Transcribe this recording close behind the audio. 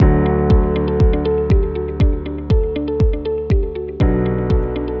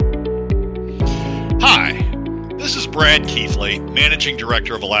Brad Keithley, Managing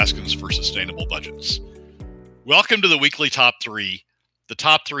Director of Alaskans for Sustainable Budgets. Welcome to the weekly Top 3, the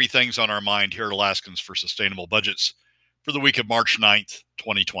top 3 things on our mind here at Alaskans for Sustainable Budgets for the week of March 9th,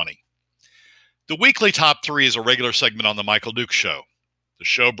 2020. The weekly Top 3 is a regular segment on The Michael Dukes Show. The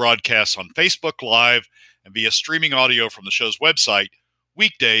show broadcasts on Facebook Live and via streaming audio from the show's website,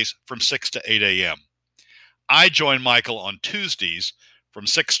 weekdays from 6 to 8 a.m. I join Michael on Tuesdays from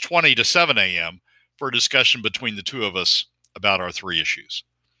 6:20 to 7 a.m. for a discussion between the two of us about our 3 issues.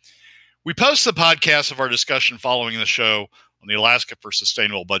 We post the podcast of our discussion following the show on the Alaska for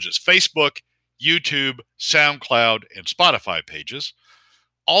Sustainable Budgets Facebook, YouTube, SoundCloud, and Spotify pages,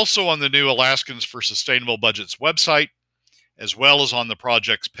 also on the new Alaskans for Sustainable Budgets website, as well as on the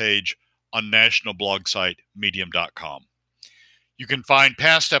project's page on national blog site medium.com. You can find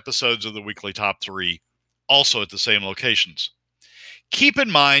past episodes of the weekly Top 3 also at the same locations. Keep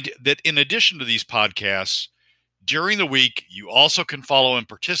in mind that in addition to these podcasts, during the week, you also can follow and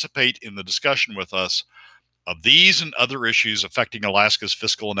participate in the discussion with us of these and other issues affecting Alaska's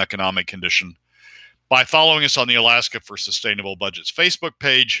fiscal and economic condition by following us on the Alaska for Sustainable Budgets Facebook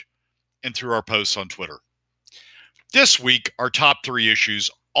page and through our posts on Twitter. This week, our top 3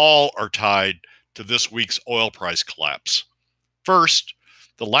 issues all are tied to this week's oil price collapse. First,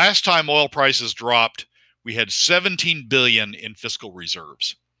 the last time oil prices dropped, we had $17 billion in fiscal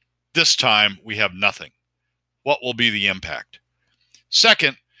reserves. This time, we have nothing. What will be the impact?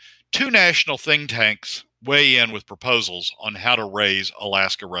 Second, 2 national think tanks weigh in with proposals on how to raise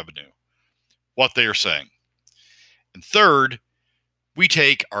Alaska revenue, what they are saying. And third, we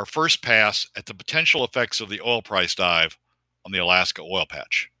take our first pass at the potential effects of the oil price dive on the Alaska oil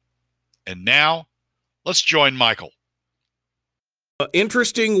patch. And now, let's join Michael.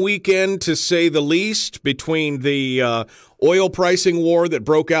 Interesting weekend, to say the least, between the oil pricing war that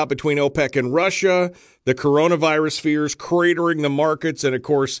broke out between OPEC and Russia, the coronavirus fears cratering the markets, and, of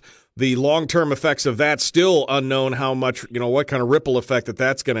course, the long-term effects of that still unknown how much, what kind of ripple effect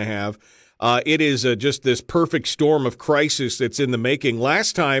that's going to have. It is just this perfect storm of crisis that's in the making.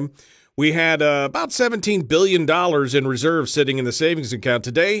 Last time, we had about $17 billion in reserves sitting in the savings account.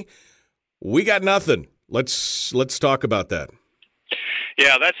 Today, we got nothing. Let's talk about that.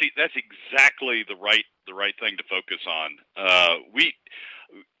 Yeah, that's exactly the right thing to focus on.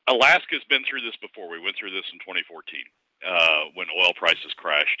 Alaska's been through this before. We went through this in 2014 when oil prices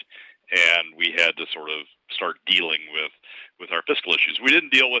crashed, and we had to sort of start dealing with our fiscal issues. We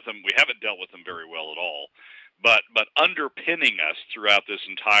didn't deal with them. We haven't dealt with them very well at all. But underpinning us throughout this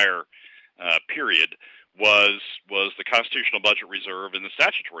entire period was the constitutional budget reserve and the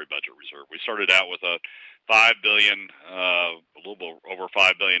statutory budget reserve. We started out with a $5 billion, a little bit over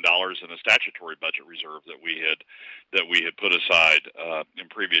 $5 billion in a statutory budget reserve that we had put aside in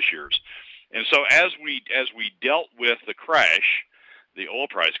previous years. And so as we dealt with the crash, the oil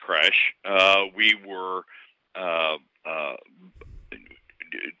price crash, we were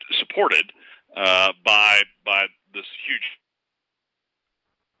supported by this huge.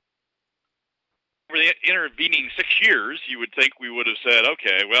 Over the intervening 6 years, you would think we would have said,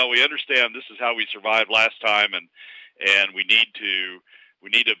 okay, well, we understand this is how we survived last time, and we need to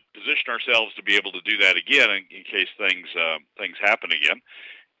position ourselves to be able to do that again in case things happen again.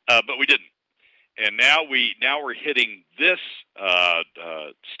 But we didn't, and now we're hitting this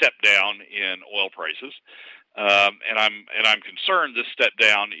step down in oil prices, and I'm concerned this step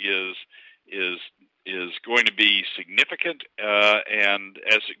down is going to be significant, and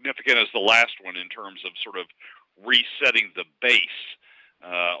as significant as the last one in terms of sort of resetting the base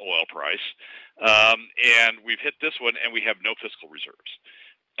oil price. And we've hit this one, and we have no fiscal reserves.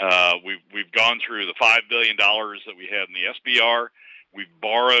 We've gone through the $5 billion that we had in the SBR. We've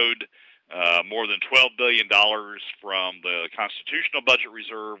borrowed more than $12 billion from the constitutional budget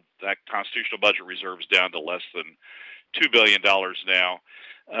reserve. That constitutional budget reserve is down to less than $2 billion now.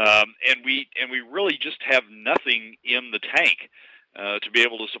 And we really just have nothing in the tank to be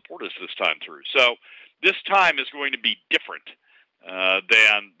able to support us this time through. So this time is going to be different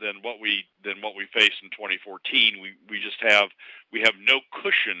than what we faced in 2014. We have no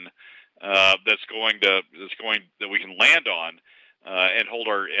cushion that we can land on and hold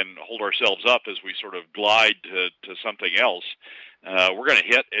ourselves up as we sort of glide to something else. We're going to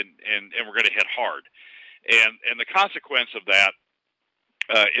hit and we're going to hit hard, and the consequence of that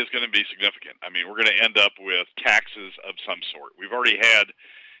is going to be significant. I mean, we're going to end up with taxes of some sort. We've already had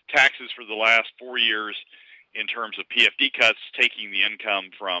taxes for the last 4 years in terms of PFD cuts, taking the income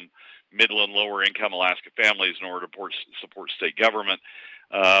from middle and lower income Alaska families in order to support state government.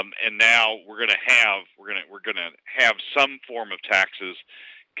 And now we're going to have some form of taxes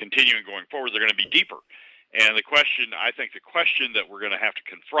continuing going forward. They're going to be deeper. And I think the question that we're going to have to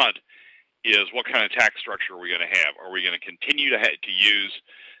confront is what kind of tax structure are we going to have? Are we going to continue to use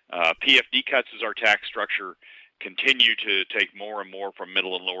PFD cuts as our tax structure, continue to take more and more from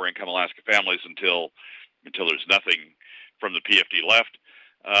middle and lower income Alaska families until there's nothing from the PFD left?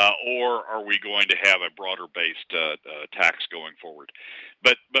 Or are we going to have a broader based tax going forward?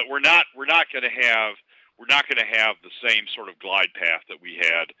 But we're not going to have the same sort of glide path that we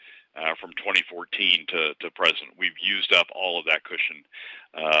had from 2014 to present. We've used up all of that cushion,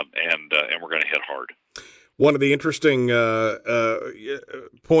 and we're going to hit hard. One of the interesting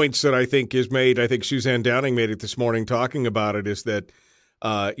points that I think is made, I think Suzanne Downing made it this morning talking about it, is that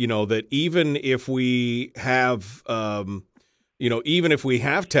that even if we have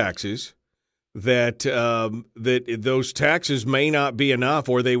taxes, that those taxes may not be enough,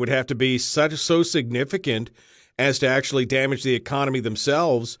 or they would have to be so significant as to actually damage the economy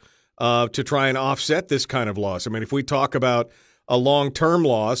themselves to try and offset this kind of loss. I mean, if we talk about a long-term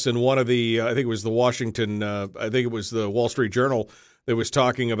loss, and one of the I think it was the Wall Street Journal that was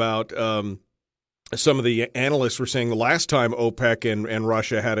talking about some of the analysts were saying the last time OPEC and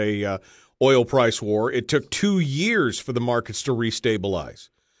Russia had a oil price war, it took 2 years for the markets to restabilize.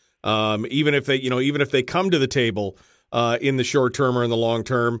 Even if they come to the table in the short term or in the long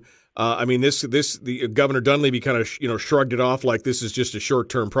term, I mean, the Governor Dunleavy kind of shrugged it off like this is just a short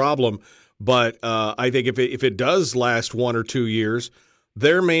term problem. But I think if it does last 1 or 2 years,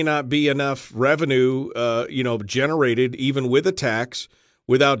 there may not be enough revenue generated even with a tax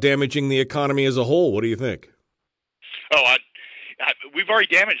without damaging the economy as a whole. What do you think? Oh, we've already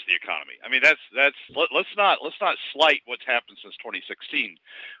damaged the economy. I mean, let's not slight what's happened since 2016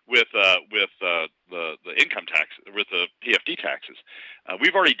 with the income tax, with the PFD taxes.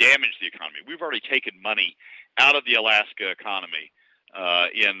 We've already damaged the economy. We've already taken money out of the Alaska economy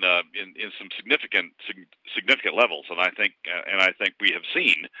in some significant levels, and I think we have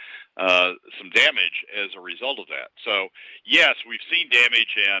seen some damage as a result of that. So yes, we've seen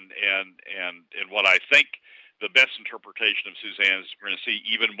damage, and what I think the best interpretation of Suzanne is we're going to see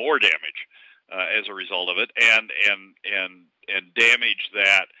even more damage as a result of it, and damage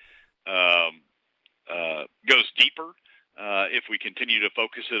that goes deeper if we continue to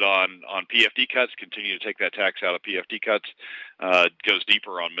focus it on PFD cuts, continue to take that tax out of PFD cuts, goes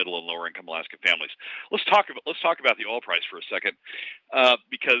deeper on middle and lower income Alaska families. Let's talk about the oil price for a second,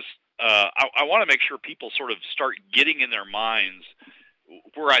 because I want to make sure people sort of start getting in their minds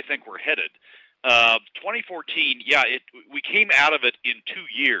where I think we're headed. 2014, we came out of it in 2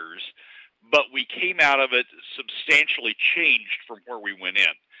 years, but we came out of it substantially changed from where we went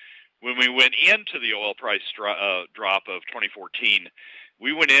in. When we went into the oil price drop of 2014,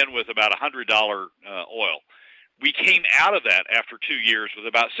 we went in with about $100 oil. We came out of that after 2 years with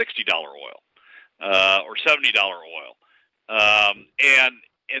about $60 oil or $70 oil, and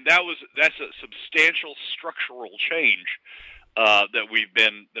that's a substantial structural change that we've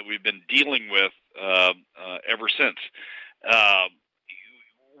been dealing with ever since.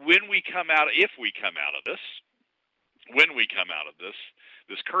 If we come out of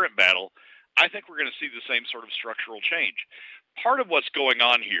this current battle, I think we're going to see the same sort of structural change. Part of what's going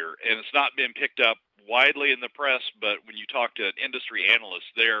on here, and it's not been picked up widely in the press, but when you talk to industry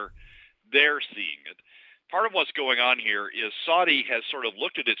analysts, they're seeing it. Part of what's going on here is Saudi has sort of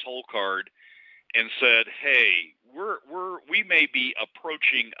looked at its whole card and said, "Hey, we may be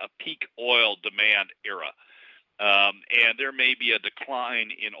approaching a peak oil demand era, and there may be a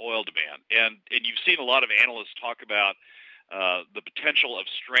decline in oil demand." And you've seen a lot of analysts talk about the potential of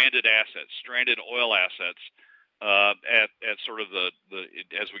stranded oil assets at sort of the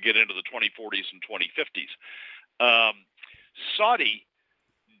as we get into the 2040s and 2050s. Saudi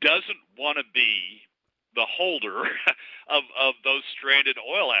doesn't want to be the holder of those stranded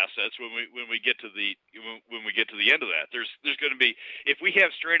oil assets when we get to the end of that. There's going to be, if we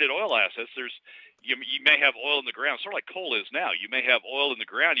have stranded oil assets, you may have oil in the ground, sort of like coal is now. You may have oil in the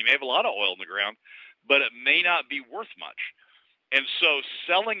ground, you may have a lot of oil in the ground, but it may not be worth much. And so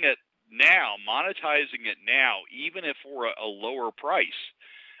selling it now, monetizing it now, even if for a lower price,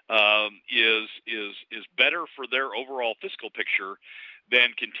 is better for their overall fiscal picture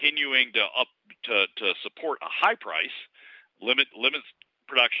than continuing to support a high price, limit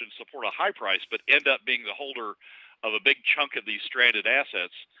production, support a high price, but end up being the holder of a big chunk of these stranded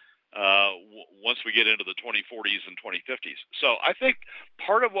assets once we get into the 2040s and 2050s. So I think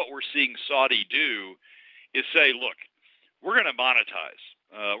part of what we're seeing Saudi do is say, look, we're going to monetize.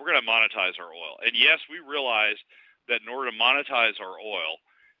 We're going to monetize our oil. And yes, we realize that in order to monetize our oil,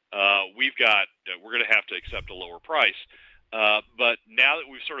 we're going to have to accept a lower price. But now that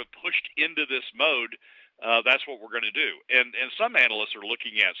we've sort of pushed into this mode, that's what we're going to do. And some analysts are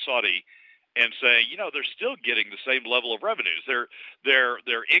looking at Saudi and saying, they're still getting the same level of revenues. They're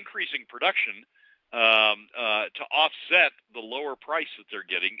increasing production to offset the lower price that they're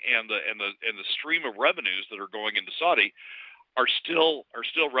getting, and the stream of revenues that are going into Saudi are still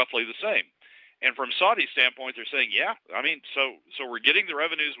roughly the same. And from Saudi standpoint, they're saying, so we're getting the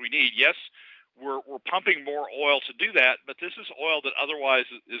revenues we need. Yes, we're pumping more oil to do that, but this is oil that otherwise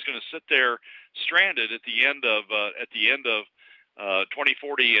is going to sit there stranded at the end of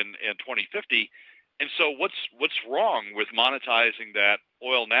 2040 and 2050. And so what's wrong with monetizing that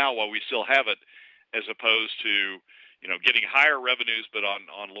oil now while we still have it, as opposed to getting higher revenues but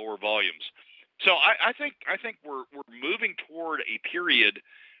on lower volumes? So I think we're moving toward a period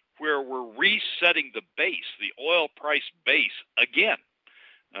where we're resetting the base, the oil price base again.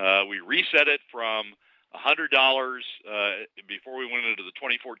 We reset it from $100 before we went into the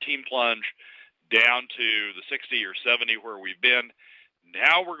 2014 plunge down to the 60 or 70 where we've been.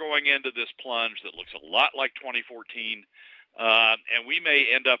 Now we're going into this plunge that looks a lot like 2014, and we may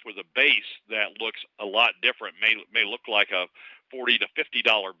end up with a base that looks a lot different. May look like a $40 to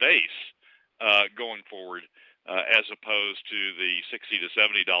 $50 base going forward, as opposed to the $60 to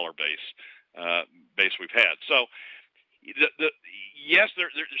 $70 base we've had. So, yes,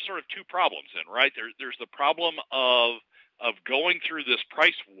 there's sort of two problems then, right? There's the problem of going through this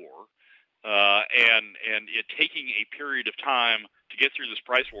price war, and it taking a period of time to get through this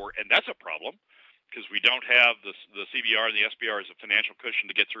price war, and that's a problem because we don't have the CBR and the SBR as a financial cushion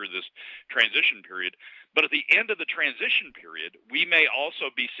to get through this transition period. But at the end of the transition period, we may also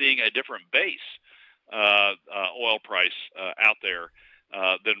be seeing a different base oil price out there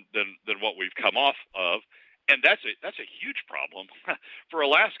than what we've come off of, and that's a huge problem for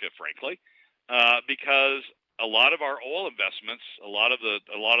Alaska, frankly, because a lot of our oil investments, a lot of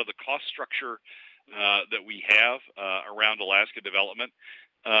the cost structure that we have around Alaska development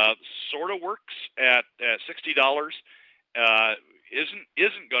sort of works at $60.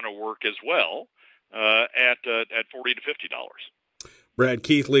 Isn't going to work as well at $40 to $50. Brad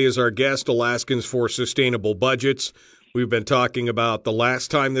Keithley is our guest, Alaskans for Sustainable Budgets. We've been talking about the last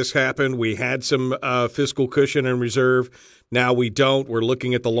time this happened. We had some fiscal cushion and reserve. Now we don't. We're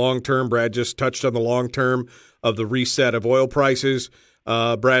looking at the long term. Brad just touched on the long term of the reset of oil prices.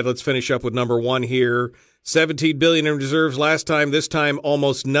 Brad, let's finish up with number one here. $17 billion in reserves last time. This time,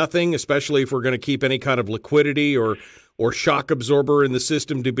 almost nothing, especially if we're going to keep any kind of liquidity or shock absorber in the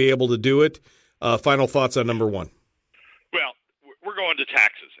system to be able to do it. Final thoughts on number one. Well, we're going to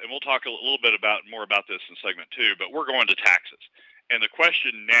taxes, and we'll talk a little bit more about this in segment two, but we're going to taxes. And the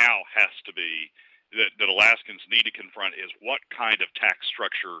question now has to be that Alaskans need to confront is what kind of tax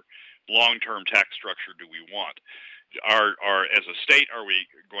structure, long-term tax structure, do we want? As a state, are we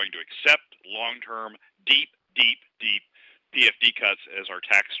going to accept long-term, deep PFD cuts as our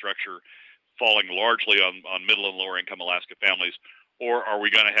tax structure, falling largely on middle and lower income Alaska families, or are we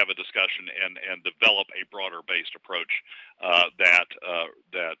going to have a discussion and develop a broader based approach that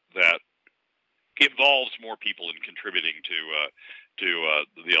involves more people in contributing to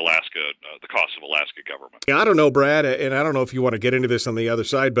the cost of Alaska government? I don't know, Brad, and I don't know if you want to get into this on the other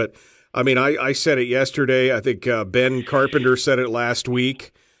side, but I mean, I said it yesterday. I think Ben Carpenter said it last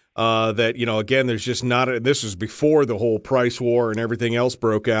week. That, again, there's just not – this was before the whole price war and everything else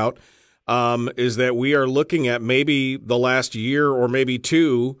broke out, is that we are looking at maybe the last year or maybe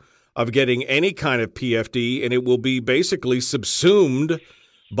two of getting any kind of PFD, and it will be basically subsumed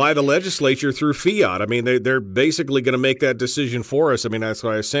by the legislature through fiat. I mean, they're basically going to make that decision for us. I mean, that's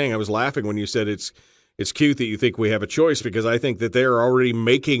what I was saying. I was laughing when you said it's cute that you think we have a choice, because I think that they're already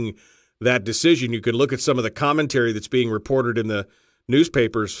making that decision. You could look at some of the commentary that's being reported in the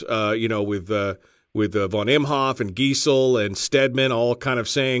newspapers, with von Imhoff and Giesel and Stedman all kind of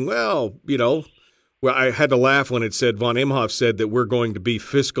saying, well, I had to laugh when it said von Imhoff said that we're going to be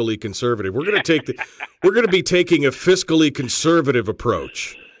fiscally conservative. We're going to be taking a fiscally conservative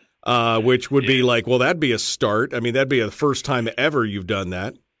approach, which would be like, well, that'd be a start. I mean, that'd be the first time ever you've done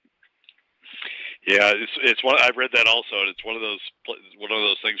that. Yeah, it's one. I've read that also, and it's one of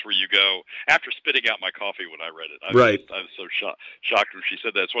those things where you go after spitting out my coffee when I read it. I was so shocked when she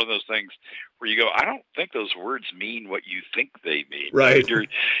said that. It's one of those things where you go, I don't think those words mean what you think they mean. Right.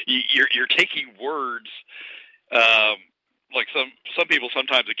 You're taking words like some people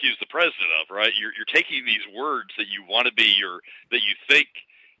sometimes accuse the president of. Right. You're taking these words that you want to be that you think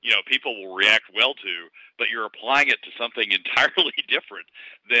people will react well to, but you're applying it to something entirely different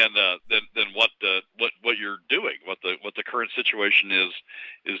than what you're doing, what the current situation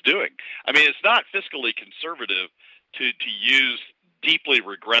is doing. I mean, it's not fiscally conservative to use deeply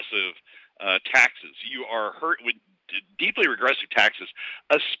regressive taxes. You are hurt with deeply regressive taxes,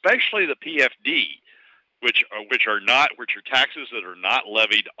 especially the PFD, which are taxes that are not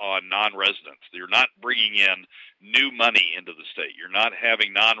levied on non-residents. You're not bringing in new money into the state. You're not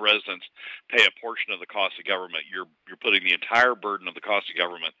having non-residents pay a portion of the cost of government. You're putting the entire burden of the cost of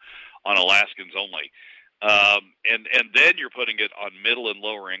government on Alaskans only. And then you're putting it on middle and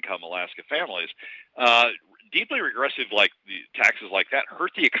lower income Alaska families. Deeply regressive like the taxes like that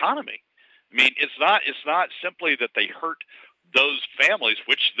hurt the economy. I mean, it's not simply that they hurt those families,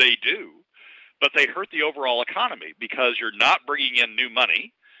 which they do, but they hurt the overall economy because you're not bringing in new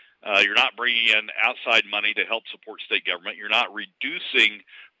money. You're not bringing in outside money to help support state government. You're not reducing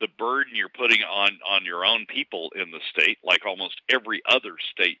the burden you're putting on your own people in the state, like almost every other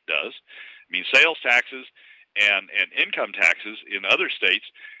state does. I mean, sales taxes and income taxes in other states,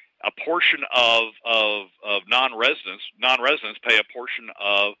 a portion of non-residents pay a portion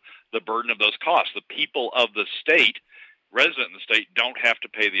of the burden of those costs. The people of the state, resident in the state, don't have to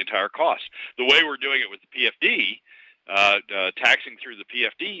pay the entire cost. The way we're doing it with the PFD, taxing through the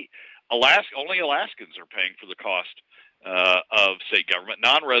PFD, only Alaskans are paying for the cost of state government.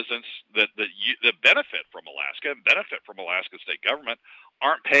 Non-residents that benefit from Alaska and benefit from Alaska state government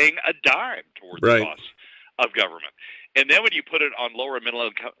aren't paying a dime toward the costs of government. And then when you put it on lower and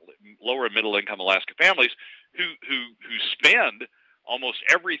middle income Alaska families who spend almost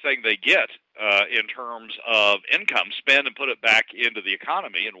everything they get in terms of income, spend and put it back into the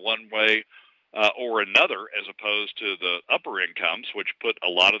economy in one way or another, as opposed to the upper incomes, which put a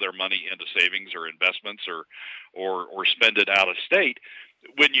lot of their money into savings or investments or spend it out of state.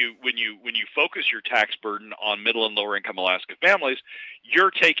 When you focus your tax burden on middle and lower income Alaska families,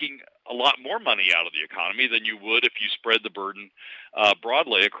 you're taking a lot more money out of the economy than you would if you spread the burden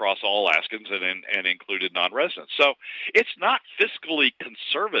broadly across all Alaskans and included non-residents. So it's not fiscally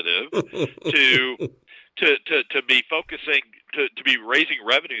conservative to be focusing to be raising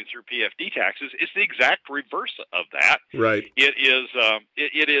revenue through PFD taxes. It's the exact reverse of that. Right. It is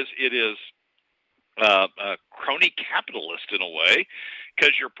crony capitalist in a way,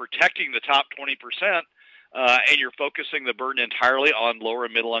 because you're protecting the top 20%. And you're focusing the burden entirely on lower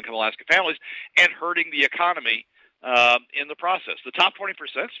and middle income Alaska families and hurting the economy in the process. The top 20%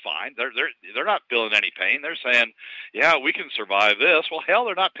 is fine. They're not feeling any pain. They're saying, yeah, we can survive this. Well, hell,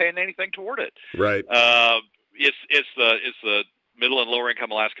 they're not paying anything toward it. Right. It's the middle and lower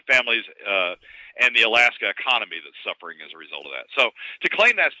income Alaska families and the Alaska economy that's suffering as a result of that. So to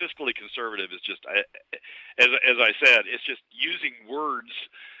claim that's fiscally conservative is just, as I said, it's just using words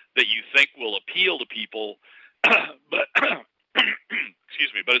that you think will appeal to people, but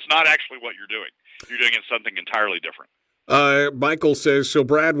excuse me, but it's not actually what you're doing. You're doing it something entirely different. Michael says, so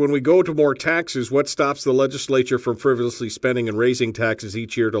Brad, when we go to more taxes, what stops the legislature from frivolously spending and raising taxes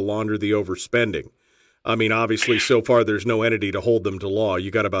each year to launder the overspending? I mean, obviously, so far there's no entity to hold them to law.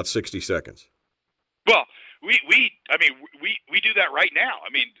 You got about 60 seconds. Well, we do that right now.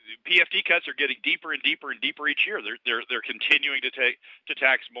 I mean, PFD cuts are getting deeper and deeper and deeper each year. They're continuing to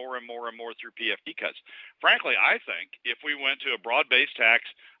tax more and more and more through PFD cuts. Frankly, I think if we went to a broad-based tax,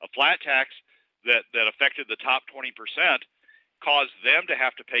 a flat tax that affected the top 20%, caused them to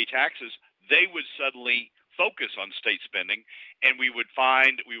have to pay taxes, they would suddenly focus on state spending, and we would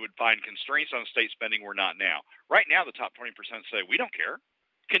find constraints on state spending we're not now. Right now, the top 20% say, we don't care.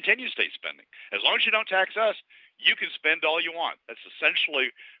 Continue state spending. As long as you don't tax us, you can spend all you want. That's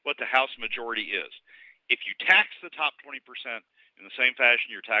essentially what the House majority is. If you tax the top 20% in the same fashion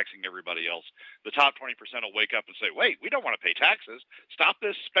you're taxing everybody else, the top 20% will wake up and say, wait, we don't want to pay taxes. Stop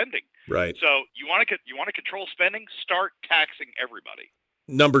this spending. Right. So you want to control spending? Start taxing everybody.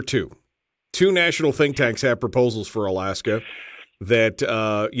 Number two national think tanks have proposals for Alaska that,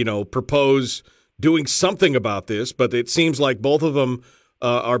 propose doing something about this, but it seems like both of them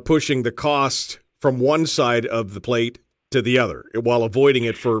are pushing the cost from one side of the plate to the other while avoiding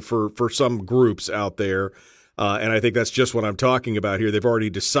it for some groups out there. And I think that's just what I'm talking about here. They've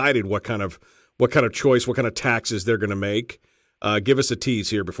already decided what kind of choice, what kind of taxes they're going to make. Give us a tease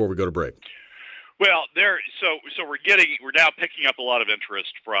here before we go to break. Well, so we're now picking up a lot of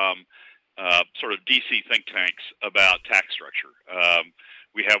interest from sort of DC think tanks about tax structure.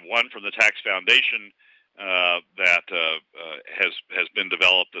 We have one from the Tax Foundation that has been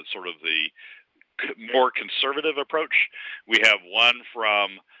developed as sort of the more conservative approach. We have one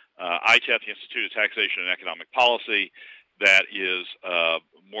from ITEP, the Institute of Taxation and Economic Policy, that is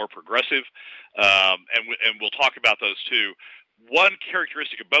more progressive, and we'll talk about those two. One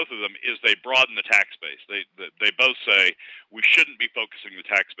characteristic of both of them is they broaden the tax base. They both say we shouldn't be focusing the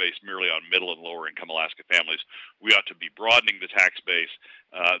tax base merely on middle and lower income Alaska families. We ought to be broadening the tax base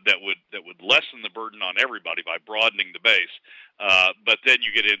that would lessen the burden on everybody by broadening the base. But then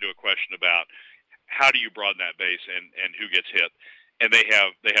you get into a question about how do you broaden that base and who gets hit. And they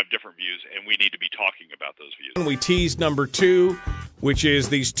have different views, and we need to be talking about those views. We teased number 2, which is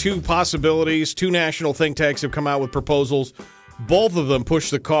these two possibilities. Two national think tanks have come out with proposals. Both of them push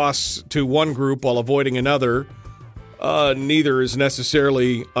the costs to one group while avoiding another. Neither is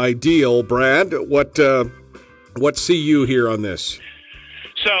necessarily ideal. Brad, what see you here on this?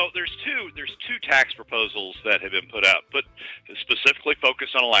 So there's two tax proposals that have been put out, but specifically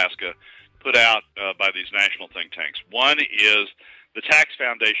focused on Alaska, put out by these national think tanks. One is the Tax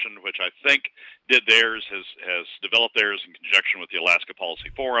Foundation, which I think did theirs, has developed theirs in conjunction with the Alaska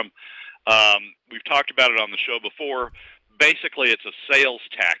Policy Forum. We've talked about it on the show before. Basically, it's a sales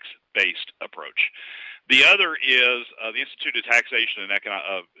tax-based approach. The other is the Institute of Taxation and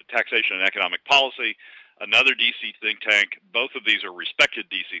Economic Policy, another D.C. think tank. Both of these are respected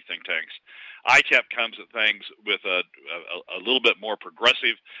D.C. think tanks. ITEP comes at things with a little bit more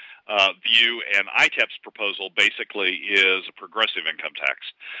progressive view, and ITEP's proposal basically is a progressive income tax,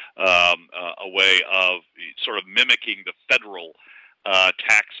 a way of sort of mimicking the federal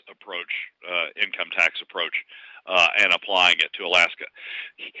tax approach, income tax approach, and applying it to Alaska.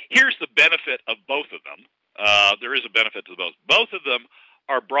 Here's the benefit of both of them. There is a benefit to both. Both of them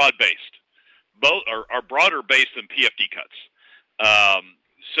are broad-based. Both are broader based than PFD cuts.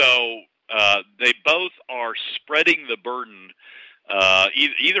 So they both are spreading the burden.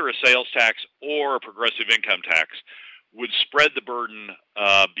 Either a sales tax or a progressive income tax would spread the burden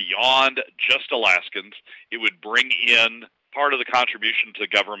beyond just Alaskans. It would bring in part of the contribution to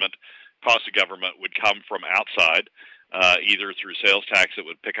government. Cost of government would come from outside, either through sales tax that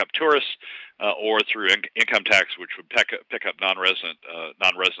would pick up tourists, or through income tax, which would pick up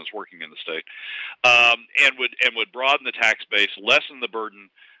non-residents working in the state, and would broaden the tax base, lessen the burden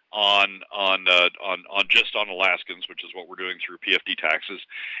on just on Alaskans, which is what we're doing through PFD taxes,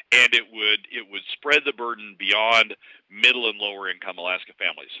 and it would spread the burden beyond middle and lower income Alaska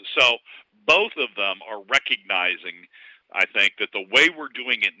families. So both of them are recognizing, I think, that the way we're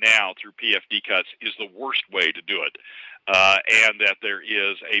doing it now through PFD cuts is the worst way to do it, and that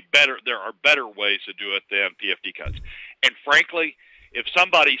there are better ways to do it than PFD cuts. And frankly, if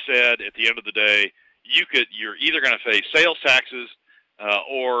somebody said at the end of the day, you're either going to face sales taxes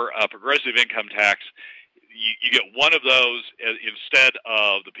or a progressive income tax, you get one of those instead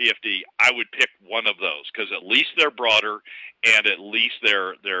of the PFD, I would pick one of those because at least they're broader and at least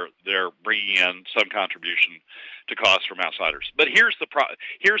they're bringing in some contribution to costs from outsiders. But here's the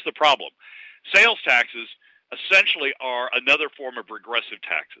problem: sales taxes essentially are another form of regressive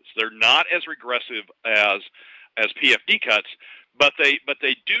taxes. They're not as regressive as PFD cuts, but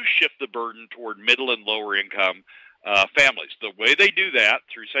they do shift the burden toward middle and lower income families. The way they do that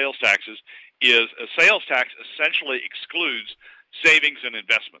through sales taxes is a sales tax essentially excludes savings and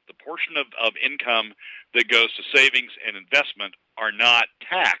investment. The portion of income that goes to savings and investment are not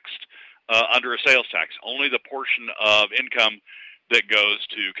taxed under a sales tax. Only the portion of income that goes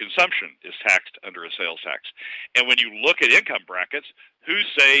to consumption is taxed under a sales tax. And when you look at income brackets, who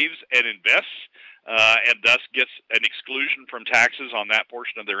saves and invests and thus gets an exclusion from taxes on that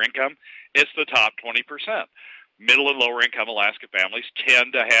portion of their income, it's the top 20%. Middle and lower income Alaska families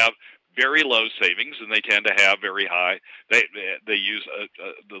tend to have very low savings, and they tend to have very high. They use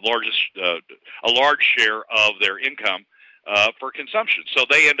a large share of their income for consumption, so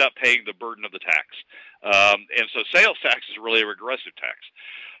they end up paying the burden of the tax. And so sales tax is really a regressive tax.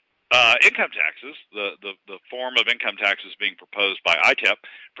 Income taxes, the form of income taxes being proposed by ITEP,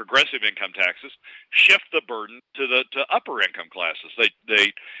 progressive income taxes, shift the burden to upper income classes.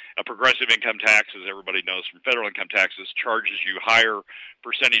 A progressive income tax, as everybody knows from federal income taxes, charges you higher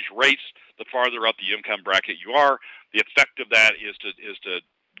percentage rates the farther up the income bracket you are. The effect of that is to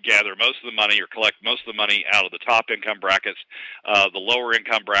gather most of the money or collect most of the money out of the top income brackets. The lower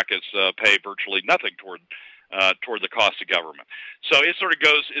income brackets pay virtually nothing toward the cost of government. So it sort of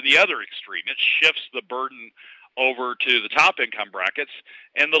goes in the other extreme. It shifts the burden over to the top income brackets,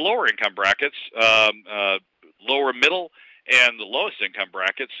 and the lower income brackets, lower middle and the lowest income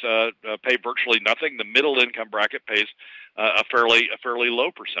brackets pay virtually nothing. The middle income bracket pays a fairly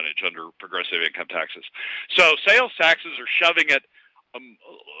low percentage under progressive income taxes. So sales taxes are shoving it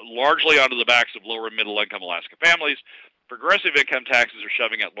largely onto the backs of lower and middle income Alaska families. Progressive income taxes are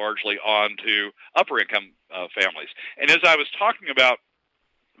shoving it largely onto upper income families. And as I was talking about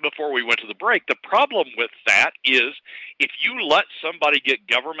before we went to the break, the problem with that is if you let somebody get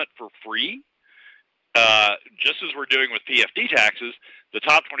government for free, just as we're doing with PFD taxes, the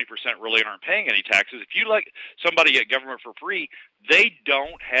top 20% really aren't paying any taxes. If you let somebody get government for free, they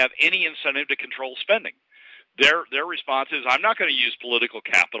don't have any incentive to control spending. Their response is, I'm not going to use political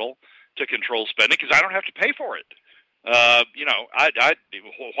capital to control spending because I don't have to pay for it. Why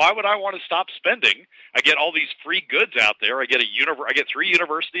would I want to stop spending? I get all these free goods out there. I get 3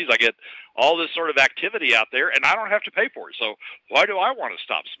 universities. I get all this sort of activity out there, and I don't have to pay for it. So why do I want to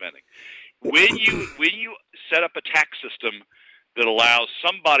stop spending? When you set up a tax system that allows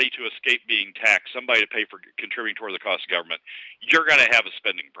somebody to escape being taxed, somebody to pay for contributing toward the cost of government, you're going to have a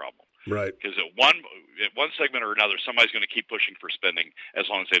spending problem. Right. Because at one segment or another, somebody's going to keep pushing for spending as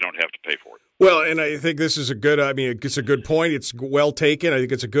long as they don't have to pay for it. Well, and I think this is it's a good point. It's well taken. I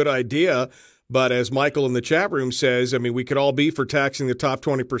think it's a good idea. But as Michael in the chat room says, we could all be for taxing the top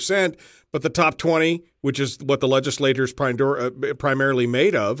 20%, but the top 20, which is what the legislators primarily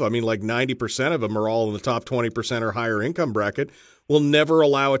made of, like 90% of them are all in the top 20% or higher income bracket, will never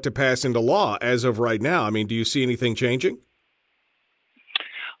allow it to pass into law as of right now. Do you see anything changing?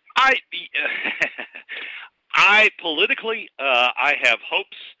 I politically, I have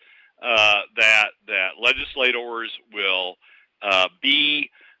hopes that legislators will be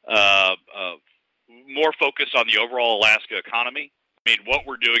more focused on the overall Alaska economy. What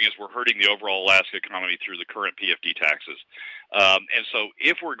we're doing is we're hurting the overall Alaska economy through the current PFD taxes. And so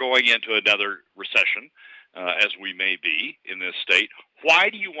if we're going into another recession, as we may be in this state, why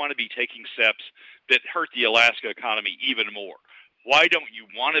do you want to be taking steps that hurt the Alaska economy even more? Why don't you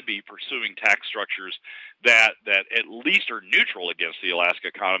want to be pursuing tax structures that at least are neutral against the Alaska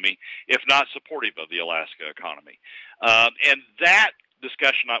economy, if not supportive of the Alaska economy? And that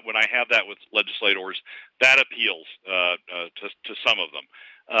discussion, when I have that with legislators, that appeals to some of them.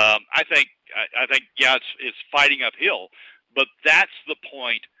 I think it's fighting uphill, but that's the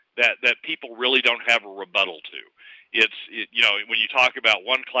point that people really don't have a rebuttal to. When you talk about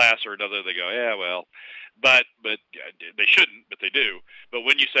one class or another, they go, yeah, well, but they shouldn't, but they do. But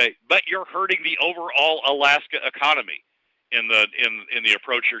when you say, but you're hurting the overall Alaska economy in the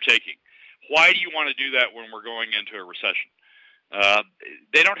approach you're taking, why do you want to do that when we're going into a recession?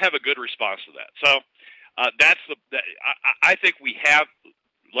 They don't have a good response to that. So I think we have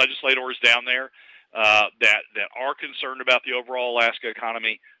legislators down there that are concerned about the overall Alaska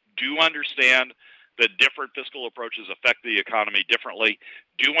economy, do understand that different fiscal approaches affect the economy differently,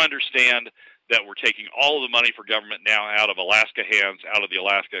 do understand that we're taking all of the money for government now out of Alaska hands, out of the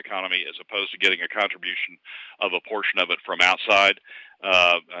Alaska economy, as opposed to getting a contribution of a portion of it from outside,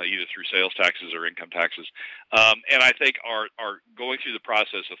 either through sales taxes or income taxes. And I think are going through the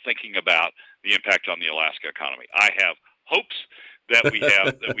process of thinking about the impact on the Alaska economy. I have hopes that we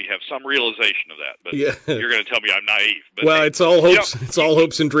have some realization of that, but yeah. You're going to tell me I'm naive. But well, it's all hopes. It's all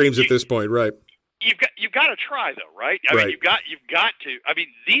hopes and dreams at this point, right? You've got to try though, right? You've got to.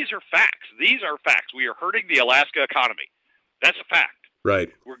 These are facts. These are facts. We are hurting the Alaska economy. That's a fact.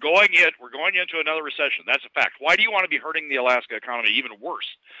 Right. We're going into another recession. That's a fact. Why do you want to be hurting the Alaska economy even worse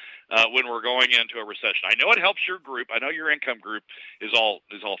when we're going into a recession? I know it helps your group. I know your income group is all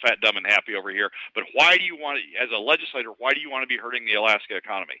fat, dumb, and happy over here. But why do you want to, as a legislator, why do you want to be hurting the Alaska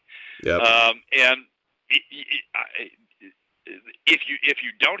economy? Yep. If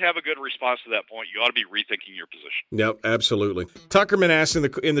you don't have a good response to that point, you ought to be rethinking your position. Yep, absolutely. Tuckerman asked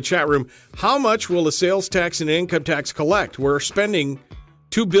in the chat room, how much will the sales tax and income tax collect? We're spending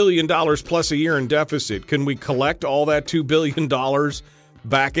 $2 billion plus a year in deficit. Can we collect all that $2 billion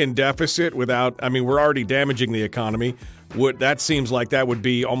back in deficit without? We're already damaging the economy. That seems like that would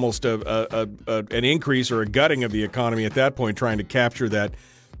be almost an increase or a gutting of the economy at that point, trying to capture that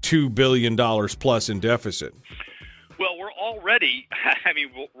 $2 billion plus in deficit. Well, we're already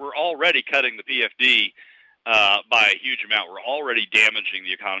cutting the PFD by a huge amount. We're already damaging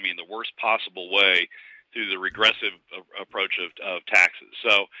the economy in the worst possible way through the regressive approach of taxes.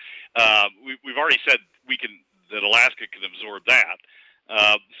 So we've already said that Alaska can absorb that.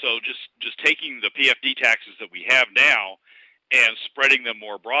 So just taking the PFD taxes that we have now and spreading them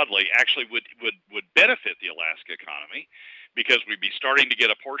more broadly actually would benefit the Alaska economy, because we'd be starting to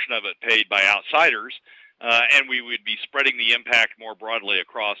get a portion of it paid by outsiders. And we would be spreading the impact more broadly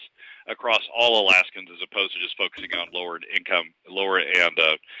across all Alaskans, as opposed to just focusing on lower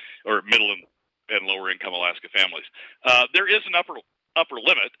middle and lower income Alaska families. There is an upper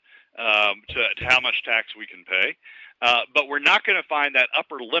limit to how much tax we can pay, but we're not going to find that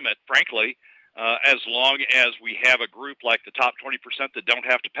upper limit, frankly, as long as we have a group like the top 20% that don't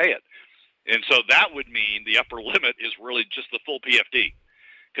have to pay it. And so that would mean the upper limit is really just the full PFD.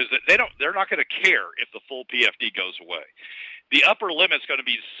 because they're not going to care if the full PFD goes away. The upper limit's going to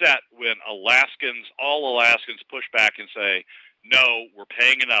be set when all Alaskans push back and say, no, we're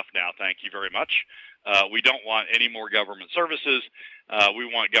paying enough now. Thank you very much. We don't want any more government services. We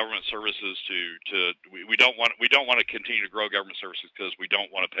want government services we don't want to continue to grow government services because we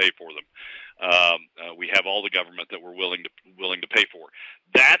don't want to pay for them. We have all the government that we're willing to pay for.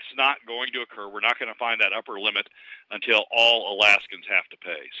 That's not going to occur. We're not going to find that upper limit until all Alaskans have to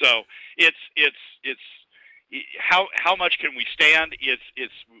pay. So it's how much can we stand?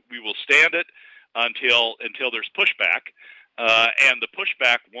 We will stand it until there's pushback, and the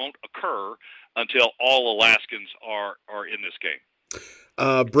pushback won't occur until all Alaskans are in this game.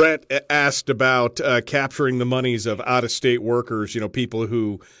 Brett asked about capturing the monies of out-of-state workers, people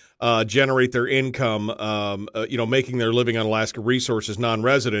who generate their income, making their living on Alaska resources,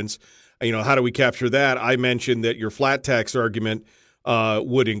 non-residents. How do we capture that? I mentioned that your flat tax argument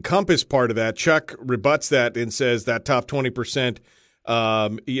would encompass part of that. Chuck rebuts that and says that top 20%,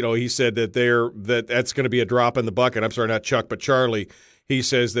 he said that's going to be a drop in the bucket. I'm sorry, not Chuck, but Charlie. He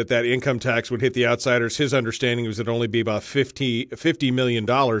says that income tax would hit the outsiders. His understanding was it'd only be about $50 million.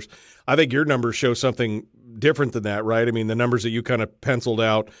 I think your numbers show something different than that, right? I mean, the numbers that you kind of penciled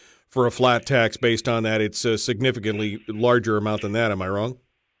out for a flat tax based on that, it's a significantly larger amount than that. Am I wrong?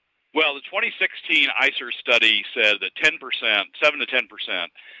 Well, the 2016 ICER study said that 7 to 10%,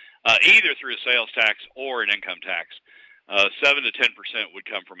 either through a sales tax or an income tax, 7 to 10% would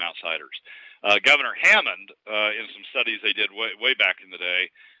come from outsiders. Governor Hammond, in some studies they did way back in the day,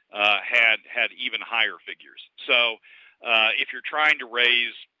 had even higher figures. So, if you're trying to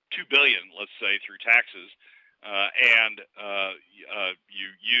raise $2 billion, let's say, through taxes, and you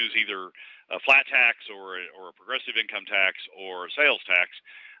use either a flat tax or a progressive income tax or a sales tax,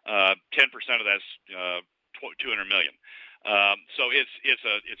 10% of that's $200 million. So it's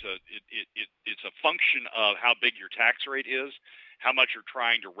a function of how big your tax rate is, how much you're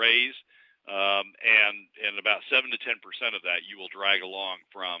trying to raise. And about 7 to 10% of that you will drag along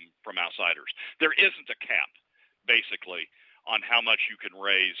from outsiders. There isn't a cap, basically, on how much you can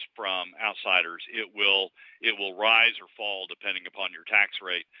raise from outsiders. It will rise or fall depending upon your tax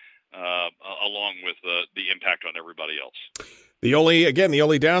rate, along with the impact on everybody else. The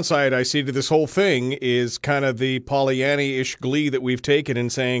only downside I see to this whole thing is kind of the Pollyanna-ish glee that we've taken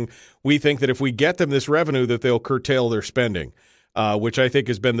in saying we think that if we get them this revenue that they'll curtail their spending. Which I think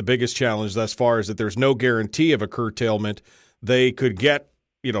has been the biggest challenge thus far, is that there's no guarantee of a curtailment. They could get,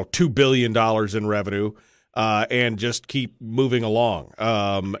 $2 billion in revenue and just keep moving along.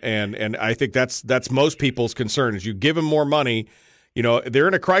 And I think that's most people's concern is you give them more money. They're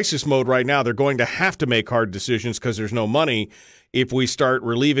in a crisis mode right now. They're going to have to make hard decisions because there's no money. If we start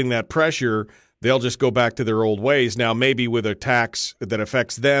relieving that pressure, they'll just go back to their old ways. Now, maybe with a tax that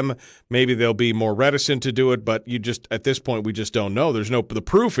affects them, maybe they'll be more reticent to do it, but at this point, we just don't know. The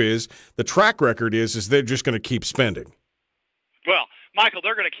proof is, the track record is they're just going to keep spending. Well, Michael,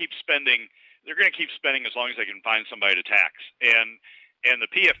 they're going to keep spending. They're going to keep spending as long as they can find somebody to tax. And the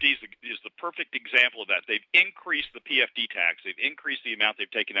PFD is the perfect example of that. They've increased the PFD tax. They've increased the amount they've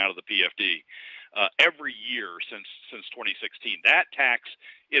taken out of the PFD every year since 2016. That tax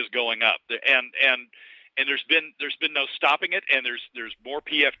is going up, and there's been no stopping it, and there's more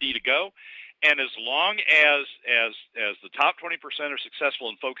PFD to go. And as long as the top 20% are successful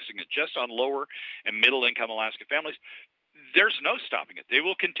in focusing it just on lower and middle income Alaska families, there's no stopping it. They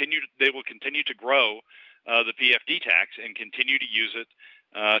will continue to grow the PFD tax and continue to use it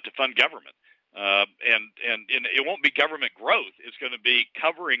to fund government. And it won't be government growth. It's going to be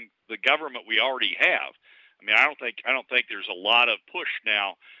covering the government we already have. I mean, I don't think there's a lot of push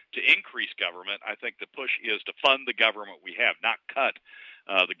now to increase government. I think the push is to fund the government we have, not cut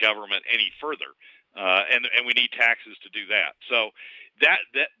the government any further. And we need taxes to do that. So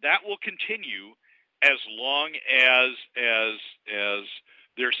that will continue as long as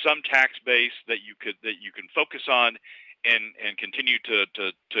there's some tax base that you can focus on and continue to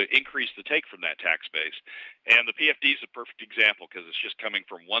increase the take from that tax base. And the PFD is a perfect example because it's just coming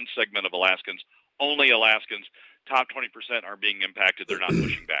from one segment of Alaskans, only Alaskans. Top 20% are being impacted. They're not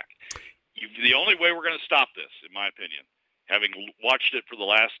pushing back. The only way we're going to stop this, in my opinion, having watched it for the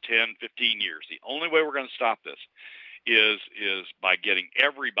last 10, 15 years, the only way we're going to stop this is by getting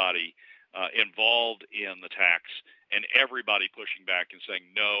everybody involved in the tax and everybody pushing back and saying,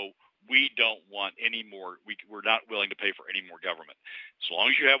 no, we don't want any more. We're not willing to pay for any more government. As long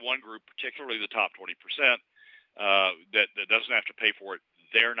as you have one group, particularly the top 20%, that doesn't have to pay for it,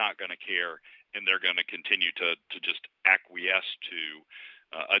 they're not going to care, and they're going to continue to just acquiesce to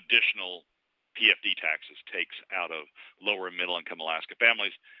additional PFD taxes takes out of lower and middle income Alaska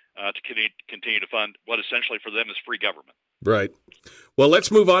families to continue to fund what essentially for them is free government. Right. Well, let's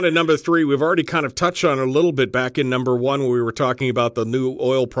move on to number 3. We've already kind of touched on it a little bit back in number 1 when we were talking about the new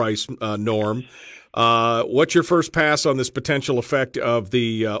oil price norm. What's your first pass on this potential effect of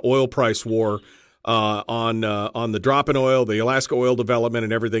the oil price war on the drop in oil, the Alaska oil development,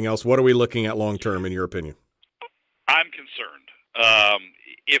 and everything else? What are we looking at long term, in your opinion? I'm concerned.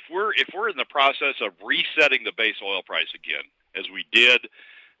 If we're in the process of resetting the base oil price again, as we did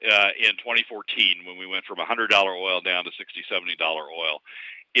in 2014 when we went from $100 oil down to $60, $70 oil,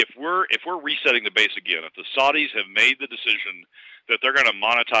 if we're resetting the base again, if the Saudis have made the decision that they're going to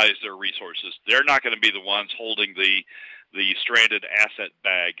monetize their resources, they're not going to be the ones holding the stranded asset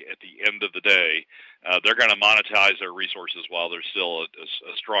bag at the end of the day. They're going to monetize their resources while there's still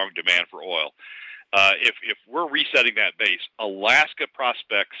a strong demand for oil. If we're resetting that base, Alaska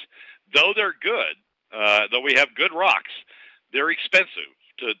prospects, though they're good, though we have good rocks, they're expensive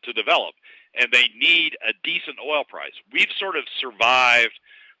to develop, and they need a decent oil price. We've sort of survived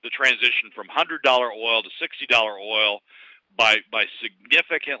the transition from $100 oil to $60 oil by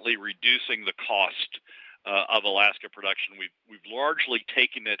significantly reducing the cost of Alaska production. We've largely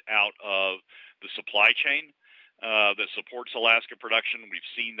taken it out of the supply chain that supports Alaska production. We've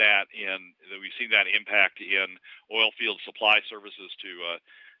seen that impact in oil field supply services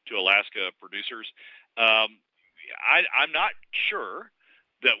to Alaska producers. I'm not sure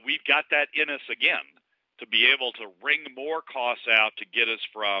that we've got that in us again to be able to wring more costs out to get us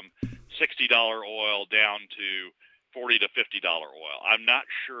from $60 oil down to $40 to $50 oil. I'm not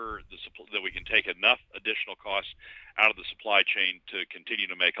sure that we can take enough additional costs out of the supply chain to continue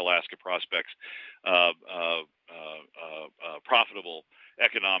to make Alaska prospects profitable,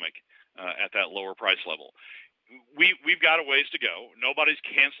 economic at that lower price level. We've got a ways to go. Nobody's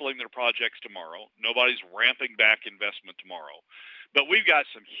canceling their projects tomorrow. Nobody's ramping back investment tomorrow. But we've got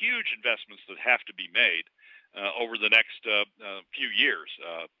some huge investments that have to be made over the next few years.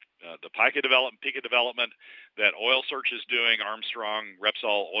 The Pika development that Oil Search is doing, Armstrong,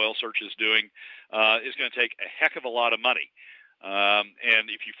 Repsol Oil Search is doing, is going to take a heck of a lot of money.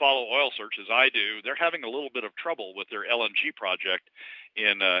 And if you follow Oil Search as I do, they're having a little bit of trouble with their LNG project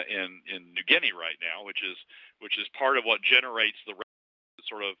in New Guinea right now, which is part of what generates the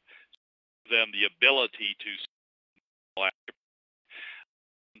sort of them the ability to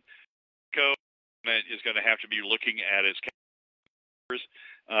is going to have to be looking at its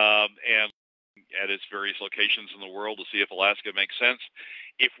and at its various locations in the world to see if Alaska makes sense.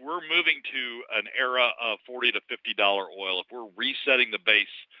 If we're moving to an era of $40 to $50 oil, if we're resetting the base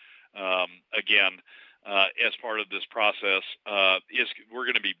again as part of this process, we're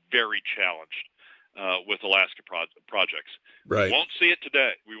going to be very challenged with Alaska projects. Right. We won't see it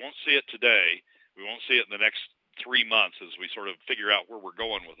today. We won't see it in the next 3 months as we sort of figure out where we're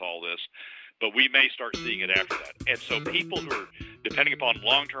going with all this. But we may start seeing it after that. And so people who are depending upon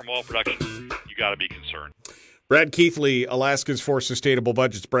long-term oil production, you got to be concerned. Brad Keithley, Alaskans for Sustainable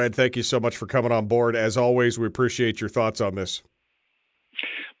Budgets. Brad, thank you so much for coming on board. As always, we appreciate your thoughts on this.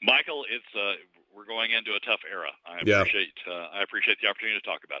 Michael, we're going into a tough era. I appreciate the opportunity to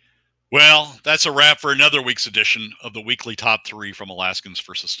talk about it. Well, that's a wrap for another week's edition of the weekly top 3 from Alaskans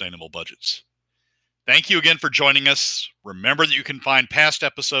for Sustainable Budgets. Thank you again for joining us. Remember that you can find past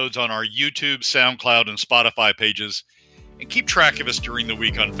episodes on our YouTube, SoundCloud, and Spotify pages, and keep track of us during the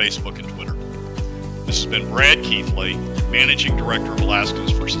week on Facebook and Twitter. This has been Brad Keithley, Managing Director of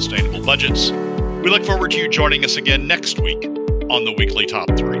Alaskans for Sustainable Budgets. We look forward to you joining us again next week on the weekly top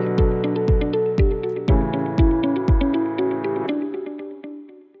 3.